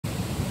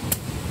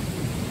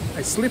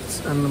I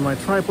slipped and my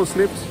tripod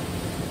slipped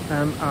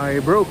and I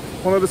broke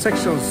one of the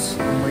sections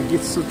on my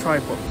Gitsu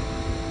tripod.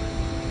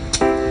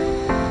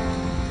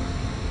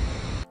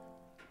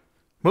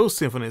 Most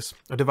symphonies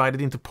are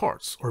divided into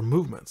parts or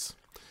movements.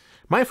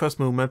 My first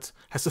movement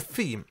has a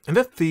theme, and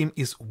that theme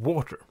is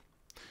water.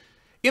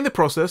 In the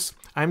process,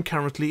 I am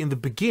currently in the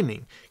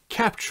beginning,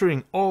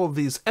 capturing all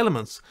these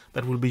elements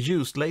that will be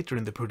used later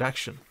in the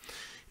production.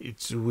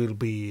 It will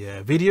be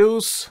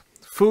videos,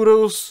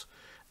 photos,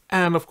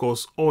 and of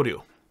course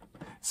audio.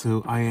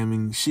 So I am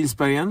in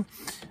Kilsbergen,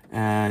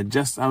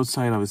 just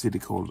outside of a city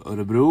called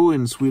Örebro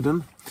in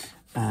Sweden,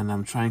 and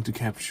I'm trying to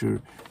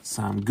capture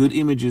some good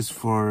images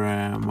for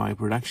my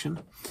production.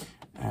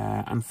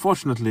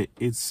 Unfortunately,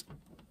 it's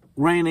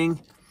raining.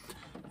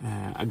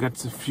 I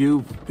got a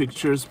few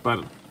pictures,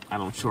 but I'm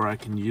not sure I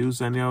can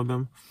use any of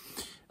them.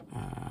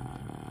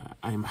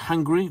 I'm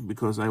hungry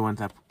because I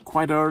went up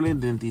quite early and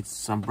didn't eat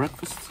some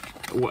breakfast,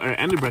 or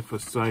any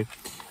breakfast, so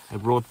I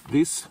brought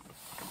this.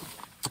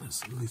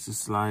 This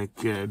is like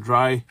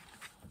dry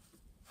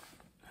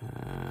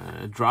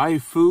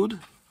food.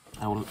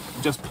 I will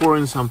just pour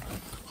in some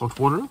hot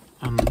water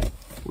and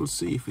we'll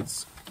see if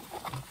it's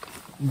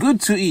good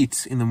to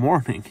eat in the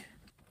morning.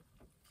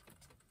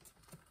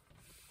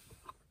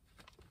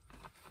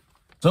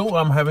 So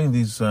I'm having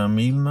this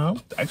meal now.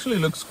 It actually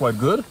looks quite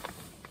good.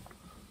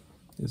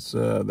 It's,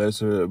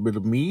 there's a bit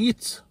of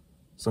meat,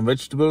 some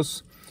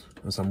vegetables,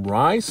 and some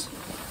rice.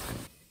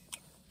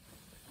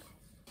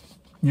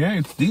 Yeah,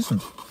 it's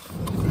decent.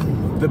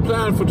 The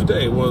plan for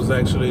today was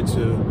actually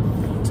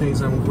to take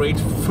some great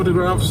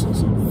photographs,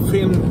 some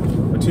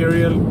film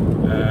material,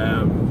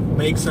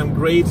 make some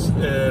great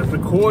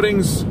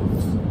recordings,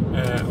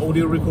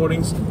 audio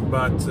recordings,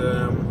 but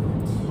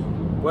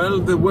well,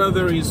 the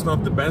weather is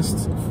not the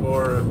best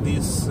for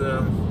these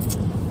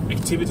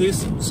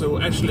activities.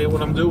 So actually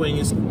what I'm doing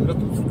is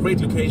looking for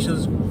great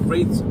locations,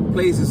 great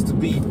places to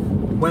be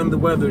when the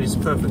weather is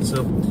perfect.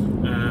 So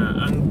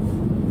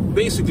I'm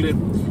basically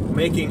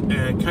making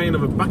a kind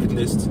of a bucket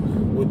list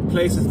with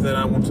places that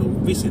I want to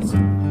visit.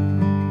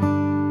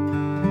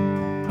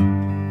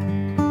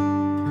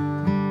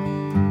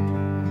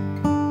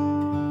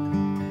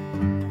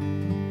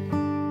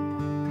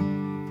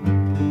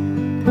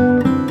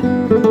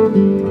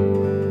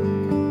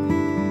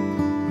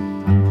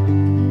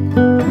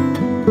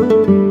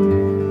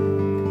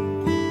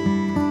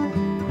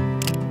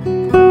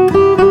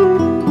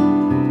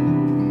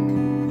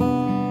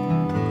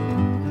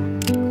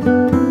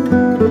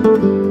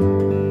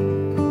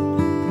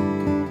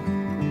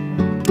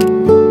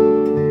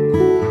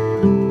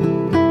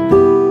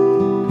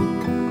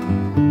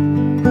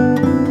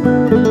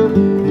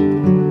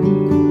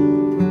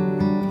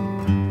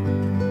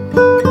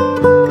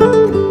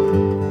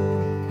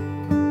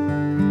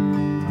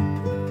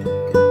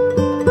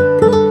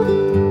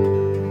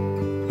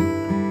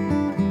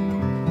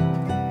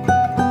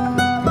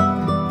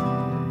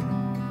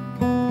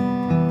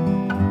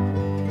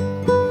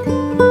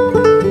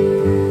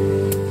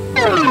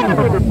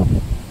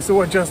 So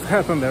what just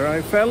happened there?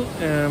 I fell,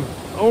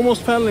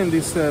 almost fell in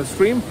this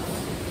stream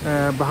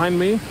behind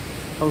me.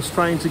 I was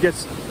trying to get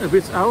a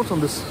bit out on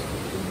this,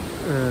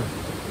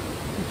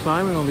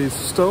 climbing on these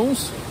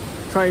stones,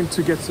 trying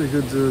to get a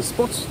good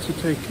spot to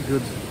take a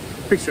good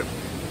picture.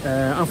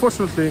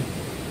 Unfortunately,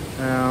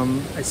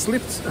 I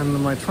slipped and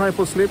my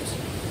tripod slipped,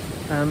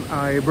 and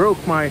I broke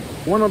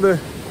one of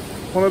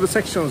the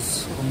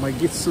sections on my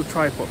Gitsu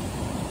tripod.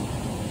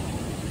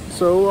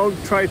 So I'll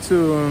try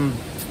to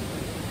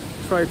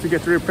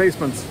get a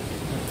replacement.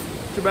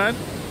 Too bad,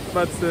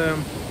 but the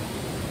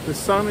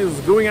sun is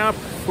going up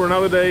for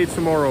another day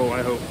tomorrow,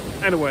 I hope.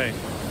 Anyway,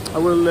 I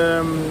will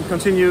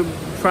continue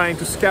trying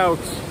to scout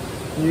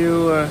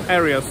new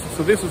areas.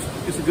 So this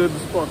is a good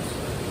spot.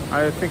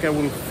 I think I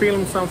will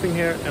film something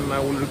here and I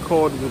will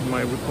record with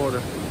my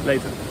recorder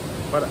later.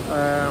 But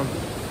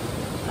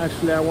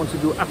actually I want to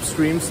do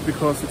upstreams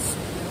because it's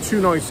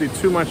too noisy,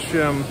 too much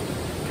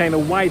kind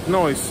of white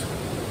noise.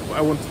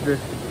 I want the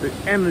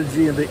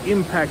energy and the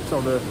impact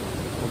of the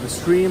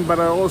stream, but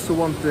I also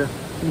want the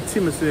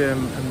intimacy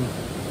and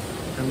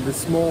the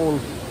small,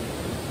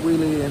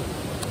 really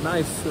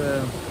nice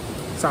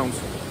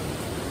sounds.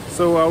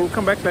 So I will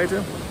come back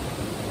later,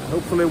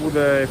 hopefully with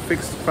a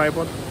fixed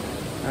tripod,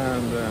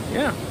 and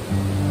yeah,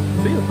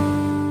 see you.